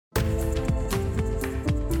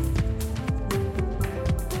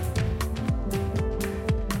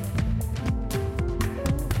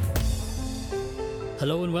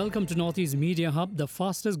Hello and welcome to Northeast Media Hub, the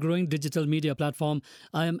fastest growing digital media platform.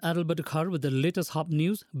 I am Adalbert Khar with the latest Hub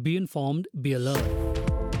news. Be informed, be alert.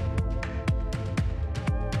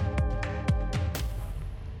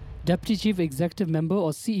 Deputy Chief Executive Member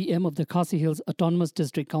or CEM of the Khasi Hills Autonomous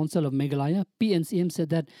District Council of Meghalaya, PNCM, said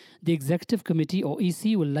that the Executive Committee or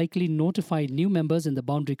EC will likely notify new members in the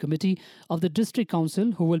Boundary Committee of the District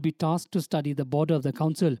Council who will be tasked to study the border of the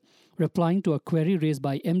council. Replying to a query raised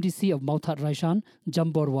by MDC of Mauthat Raishan,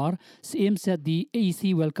 Jamborwar, CEM said the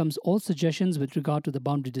EC welcomes all suggestions with regard to the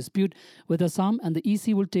boundary dispute with Assam, and the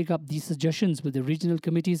EC will take up these suggestions with the regional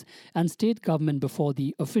committees and state government before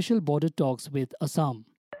the official border talks with Assam.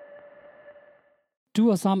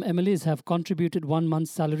 Two Assam MLAs have contributed 1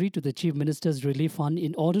 month's salary to the Chief Minister's Relief Fund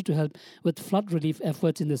in order to help with flood relief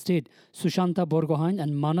efforts in the state. Sushanta Borgohain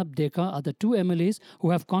and Manab Deka are the two MLAs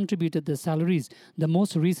who have contributed their salaries. The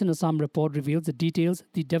most recent Assam report reveals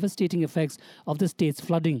the devastating effects of the state's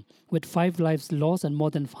flooding. With 5 lives lost and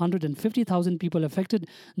more than 150,000 people affected,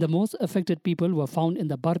 the most affected people were found in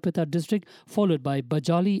the Barpeta district, followed by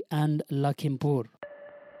Bajali and Lakhimpur.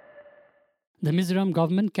 The Mizoram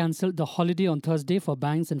government cancelled the holiday on Thursday for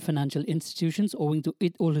banks and financial institutions owing to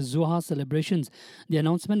Eid-ul-Zuha celebrations. The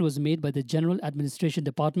announcement was made by the General Administration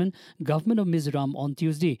Department, Government of Mizoram, on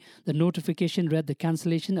Tuesday. The notification read the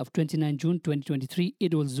cancellation of 29 June 2023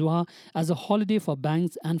 Eid-ul-Zuha as a holiday for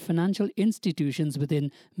banks and financial institutions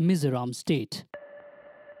within Mizoram state.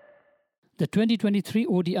 The 2023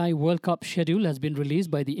 ODI World Cup schedule has been released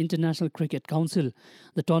by the International Cricket Council.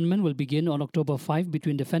 The tournament will begin on October 5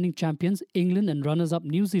 between defending champions England and runners-up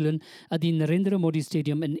New Zealand at the Narendra Modi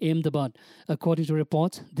Stadium in Ahmedabad. According to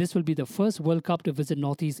reports, this will be the first World Cup to visit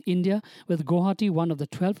Northeast India, with Guwahati one of the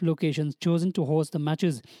 12 locations chosen to host the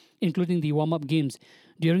matches, including the warm-up games.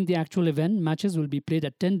 During the actual event, matches will be played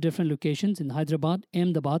at 10 different locations in Hyderabad,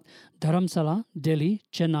 Ahmedabad, Dharamsala, Delhi,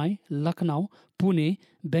 Chennai, Lucknow, Pune,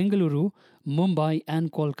 Bengaluru, Mumbai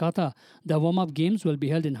and Kolkata. The warm-up games will be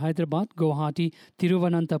held in Hyderabad, Guwahati,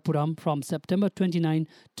 Thiruvananthapuram from September 29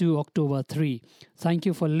 to October 3. Thank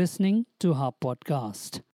you for listening to Hub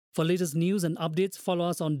Podcast. For latest news and updates, follow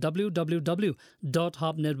us on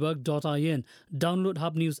www.hubnetwork.in. Download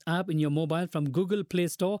Hub News app in your mobile from Google Play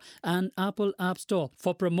Store and Apple App Store.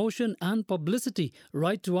 For promotion and publicity,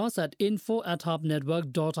 write to us at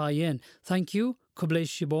info@hubnetwork.in. Thank you. Kublesh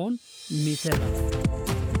Shibon, Mithela.